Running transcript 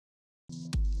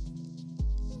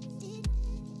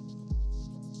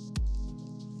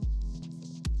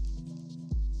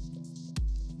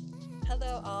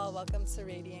Hello all, welcome to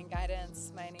Radiant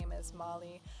Guidance. My name is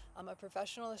Molly. I'm a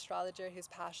professional astrologer who's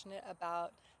passionate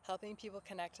about helping people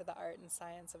connect to the art and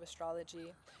science of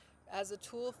astrology as a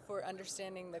tool for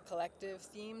understanding the collective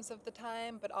themes of the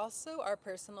time, but also our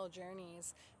personal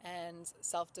journeys and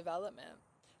self-development.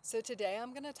 So today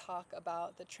I'm going to talk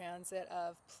about the transit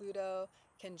of Pluto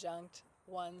conjunct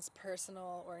one's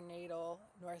personal or natal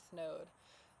north node,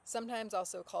 sometimes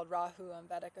also called Rahu in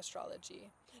Vedic astrology.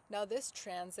 Now this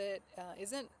transit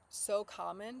isn't so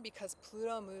common because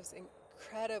Pluto moves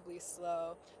incredibly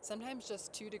slow, sometimes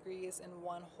just 2 degrees in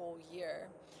one whole year.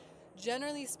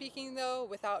 Generally speaking though,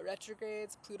 without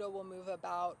retrogrades, Pluto will move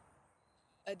about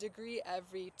a degree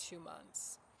every 2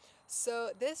 months.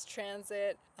 So this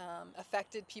transit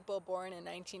affected people born in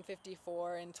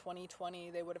 1954. In 2020,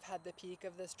 they would have had the peak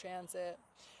of this transit.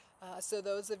 So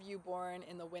those of you born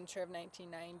in the winter of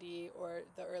 1990 or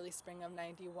the early spring of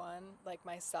 91, like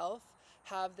myself,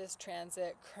 have this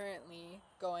transit currently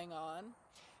going on.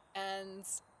 And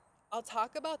I'll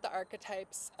talk about the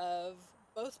archetypes of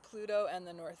both Pluto and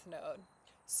the North Node.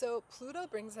 So Pluto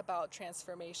brings about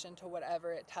transformation to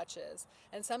whatever it touches,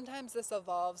 and sometimes this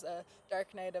involves a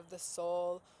dark night of the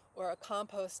soul or a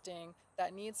composting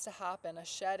that needs to happen, a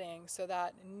shedding, so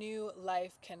that new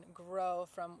life can grow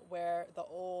from where the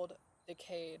old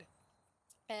decayed.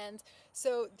 And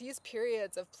so these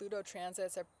periods of Pluto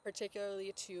transits are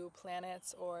particularly to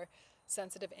planets or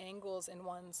sensitive angles in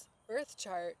one's birth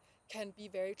chart can be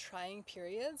very trying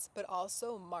periods, but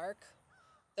also mark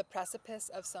the precipice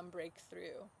of some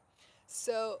breakthrough.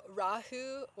 So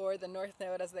Rahu, or the North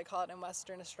Node as they call it in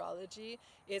Western astrology,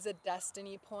 is a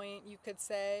destiny point, you could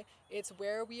say. It's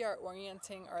where we are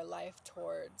orienting our life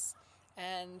towards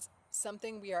and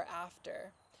something we are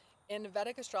after. In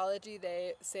Vedic astrology,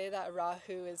 they say that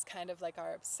Rahu is kind of like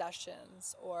our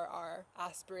obsessions or our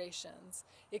aspirations.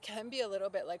 It can be a little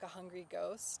bit like a hungry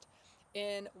ghost.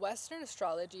 In Western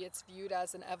astrology, it's viewed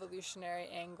as an evolutionary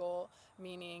angle,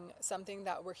 meaning something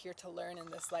that we're here to learn in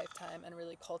this lifetime and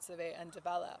really cultivate and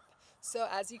develop. So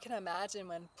as you can imagine,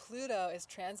 when Pluto is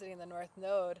transiting the North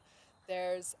Node,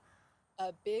 there's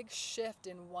a big shift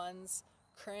in one's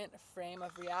current frame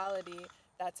of reality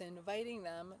that's inviting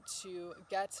them to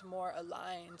get more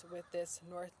aligned with this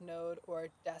North Node or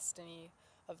destiny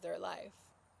of their life.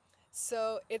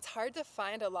 So it's hard to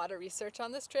find a lot of research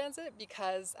on this transit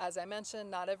because, as I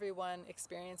mentioned, not everyone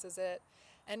experiences it.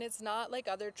 And it's not like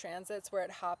other transits where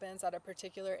it happens at a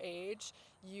particular age.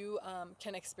 You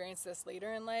can experience this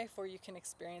later in life, or you can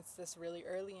experience this really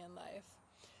early in life.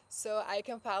 So I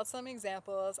compiled some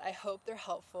examples. I hope they're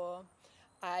helpful.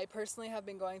 I personally have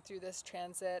been going through this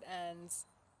transit, and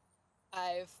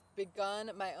I've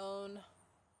begun my own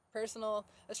personal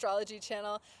astrology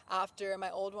channel after my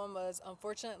old one was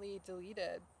unfortunately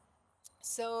deleted.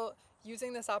 So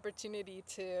using this opportunity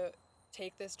to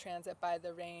take this transit by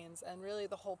the reins, and really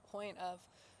the whole point of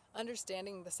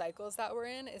understanding the cycles that we're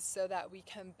in is so that we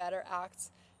can better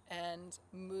act and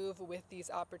move with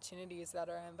these opportunities that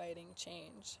are inviting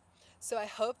change. So I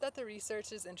hope that the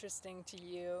research is interesting to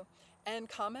you, and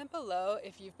comment below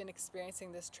if you've been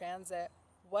experiencing this transit,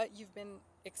 what you've been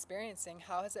experiencing,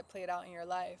 how has it played out in your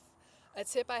life. A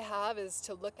tip I have is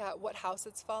to look at what house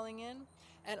it's falling in,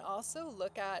 and also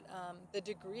look at the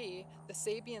degree, the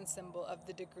Sabian symbol of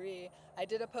the degree. I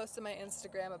did a post on my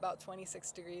Instagram about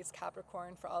 26 degrees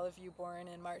Capricorn for all of you born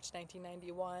in March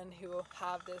 1991 who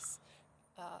have this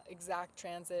exact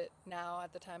transit now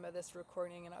at the time of this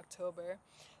recording in October.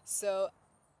 So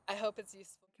I hope it's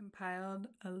useful. I compiled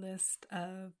a list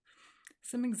of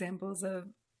some examples of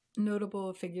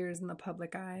notable figures in the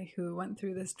public eye who went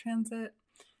through this transit.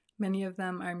 Many of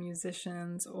them are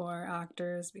musicians or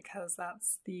actors because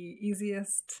that's the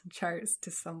easiest charts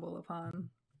to stumble upon.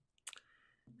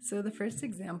 So the first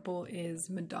example is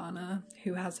Madonna,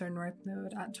 who has her North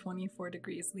Node at 24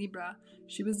 degrees Libra.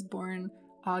 She was born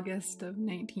August of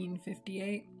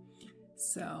 1958.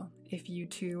 So if you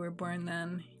too were born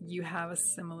then, you have a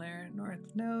similar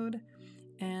North Node.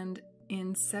 And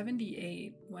in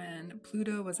 78, when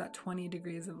Pluto was at 20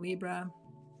 degrees of Libra,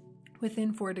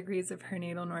 within 4 degrees of her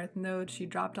natal North Node, she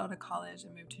dropped out of college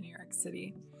and moved to New York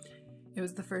City. It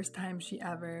was the first time she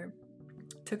ever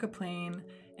took a plane,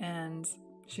 and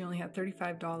she only had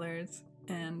 $35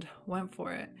 and went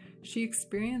for it. She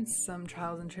experienced some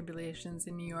trials and tribulations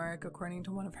in New York. According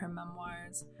to one of her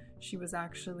memoirs, she was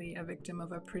actually a victim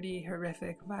of a pretty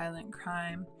horrific, violent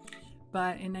crime.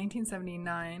 But in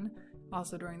 1979,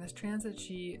 also during this transit,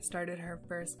 she started her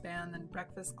first band, the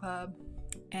Breakfast Club.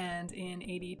 And in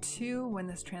 82, when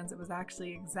this transit was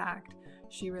actually exact,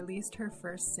 she released her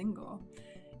first single.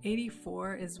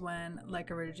 84 is when Like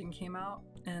a Virgin came out,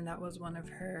 and that was one of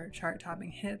her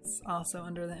chart-topping hits, also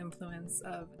under the influence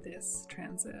of this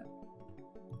transit.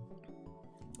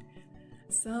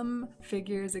 Some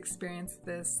figures experienced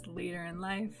this later in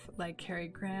life, like Cary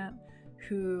Grant,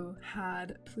 who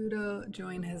had Pluto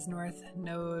join his North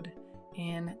Node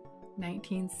in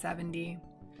 1970.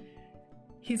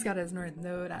 He's got his North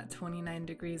Node at 29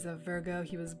 degrees of Virgo.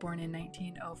 He was born in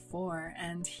 1904,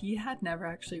 and he had never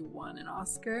actually won an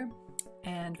Oscar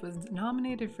and was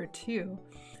nominated for 2,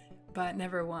 but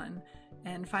never won.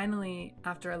 And finally,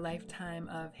 after a lifetime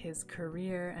of his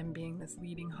career and being this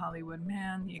leading Hollywood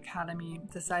man, the Academy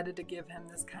decided to give him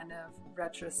this kind of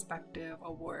retrospective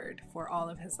award for all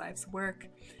of his life's work.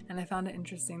 And I found it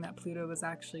interesting that Pluto was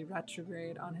actually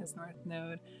retrograde on his North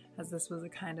Node, as this was a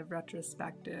kind of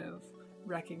retrospective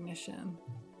recognition.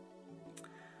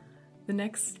 The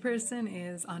next person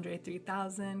is Andre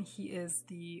 3000. He is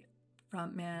the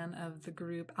frontman of the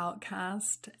group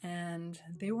Outkast, and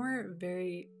they were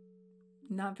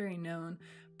not very known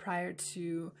prior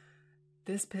to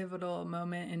this pivotal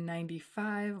moment in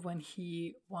 95 when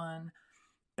he won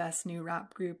Best New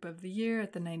Rap Group of the Year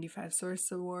at the 95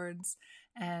 Source Awards.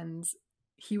 And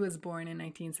he was born in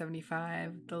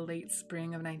 1975, the late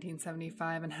spring of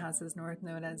 1975, and has his North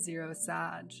Node at 0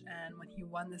 Sag. And when he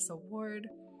won this award,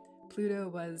 Pluto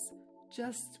was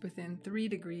just within 3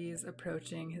 degrees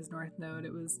approaching his North Node.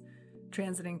 It was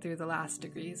transiting through the last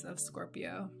degrees of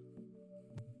Scorpio.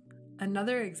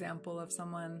 Another example of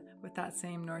someone with that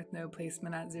same North Node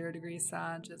placement at 0 degrees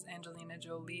Sag is Angelina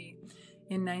Jolie.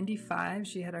 In 95,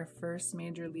 she had her first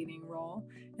major leading role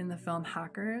in the film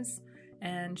Hackers,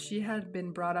 and she had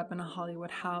been brought up in a Hollywood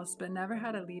house but never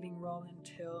had a leading role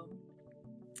until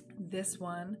this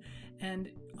one.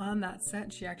 And on that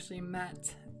set, she actually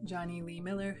met Johnny Lee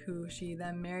Miller, who she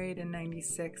then married in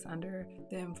 96 under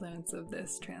the influence of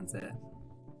this transit.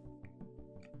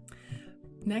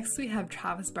 Next, we have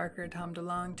Travis Barker and Tom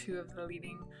DeLonge, 2 of the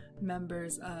leading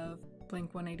members of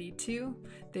Blink-182.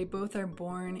 They both are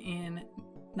born in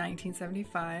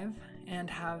 1975 and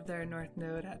have their North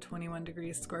Node at 21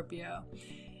 degrees Scorpio.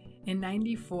 In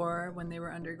 94, when they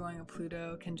were undergoing a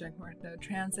Pluto Conjunct North Node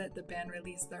transit, the band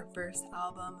released their first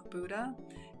album, Buddha,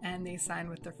 and they signed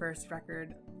with their first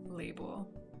record label.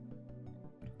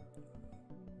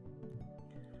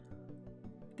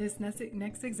 This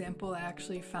next example I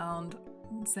actually found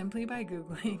simply by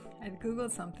Googling. I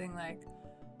Googled something like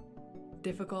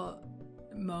difficult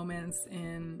moments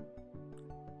in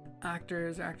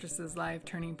actors or actresses' life,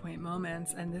 turning point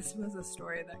moments, and this was a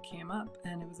story that came up,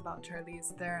 and it was about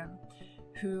Charlize Theron,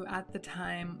 who at the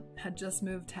time had just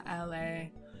moved to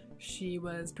LA. She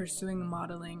was pursuing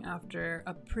modeling after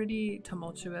a pretty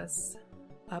tumultuous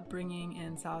upbringing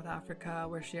in South Africa,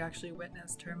 where she actually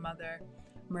witnessed her mother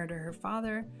murder her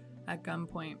father at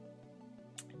gunpoint.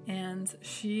 And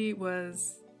she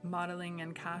was modeling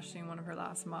and cashing one of her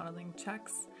last modeling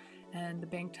checks, and the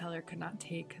bank teller could not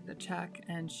take the check,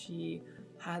 and she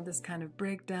had this kind of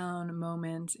breakdown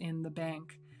moment in the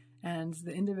bank. And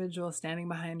the individual standing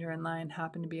behind her in line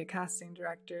happened to be a casting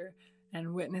director,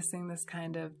 and witnessing this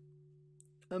kind of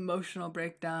emotional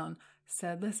breakdown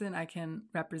said, "Listen, I can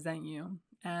represent you."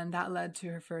 And that led to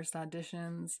her first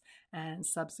auditions and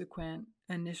subsequent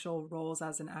initial roles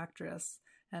as an actress.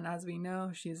 And as we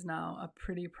know, she's now a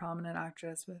pretty prominent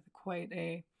actress with quite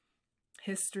a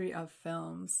history of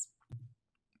films.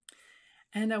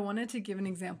 And I wanted to give an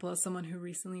example of someone who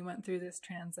recently went through this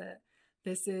transit.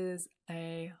 This is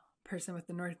a person with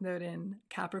the North Node in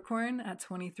Capricorn at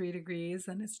 23 degrees,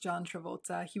 and it's John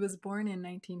Travolta. He was born in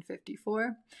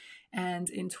 1954, and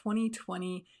in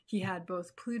 2020, he had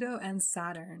both Pluto and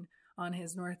Saturn on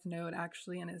his North Node,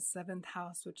 actually in his 7th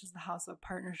house, which is the house of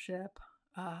partnership,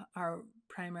 our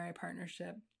primary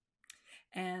partnership.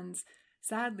 And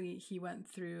sadly, he went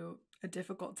through a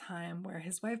difficult time where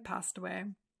his wife passed away,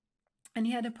 and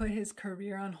he had to put his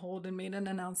career on hold and made an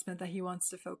announcement that he wants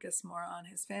to focus more on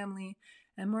his family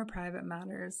and more private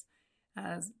matters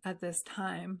at this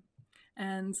time.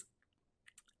 And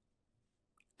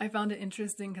I found it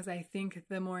interesting because I think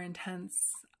the more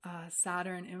intense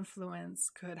Saturn influence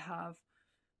could have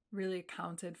really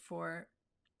accounted for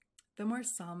the more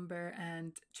somber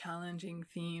and challenging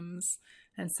themes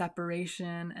and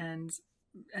separation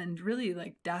and really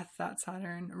like death that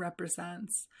Saturn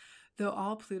represents. Though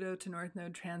all Pluto to North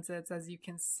Node transits, as you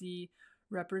can see,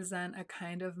 represent a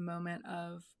kind of moment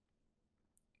of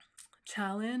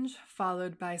challenge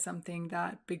followed by something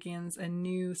that begins a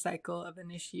new cycle of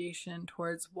initiation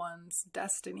towards one's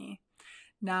destiny.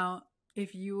 Now,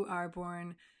 if you are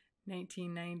born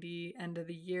 1990, end of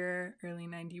the year, early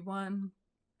 91,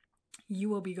 you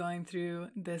will be going through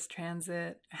this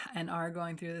transit and are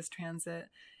going through this transit.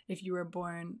 If you were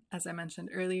born, as I mentioned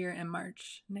earlier, in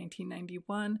March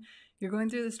 1991, you're going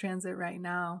through this transit right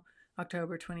now,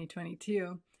 October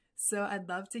 2022. So I'd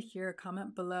love to hear a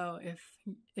comment below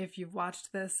if you've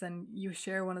watched this and you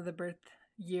share one of the birth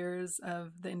years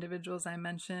of the individuals I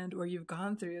mentioned, or you've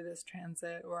gone through this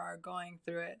transit or are going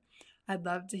through it. I'd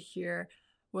love to hear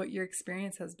what your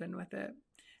experience has been with it.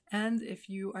 And if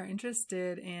you are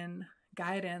interested in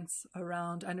guidance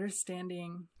around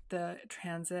understanding the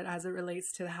transit as it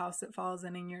relates to the house it falls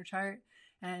in your chart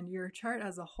and your chart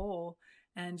as a whole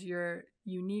and your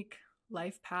unique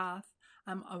life path,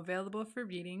 I'm available for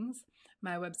readings.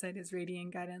 My website is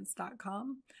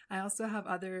radiantguidance.com. I also have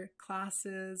other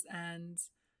classes and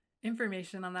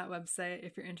information on that website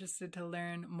if you're interested to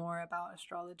learn more about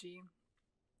astrology.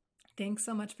 Thanks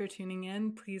so much for tuning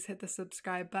in. Please hit the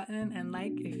subscribe button and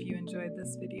like if you enjoyed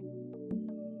this video.